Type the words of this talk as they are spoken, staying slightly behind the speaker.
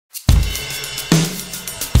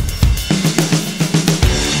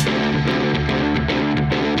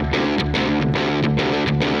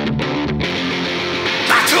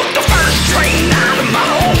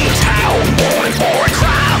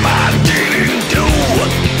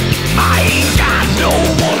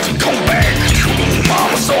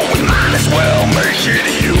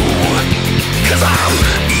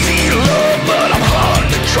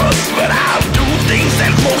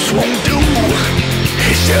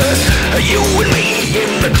just you and me,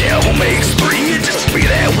 and the devil makes three. Just be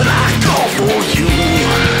there when I call for you.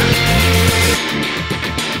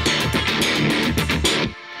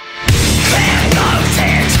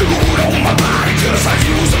 Tattooed on my body, cause I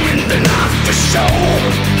use them in the night for show.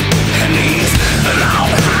 And these long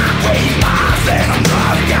highway miles that I'm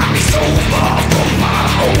driving got me so far from my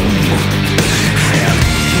home. And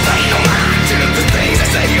they don't mind to the things they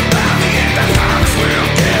say about me, and I promise we'll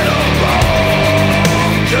get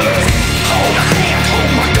along. Just hold a hand,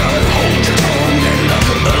 hold my gun, hold your tongue, and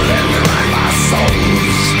let me write my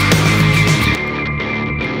songs.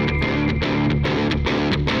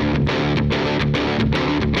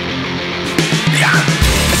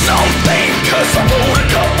 Something, cause I wrote a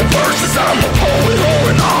couple verses. I'm a poet or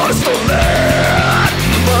an artist or that.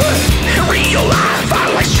 But in real life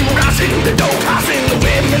I like shoot, I sing the dope, I sing the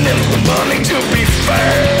women and the money to be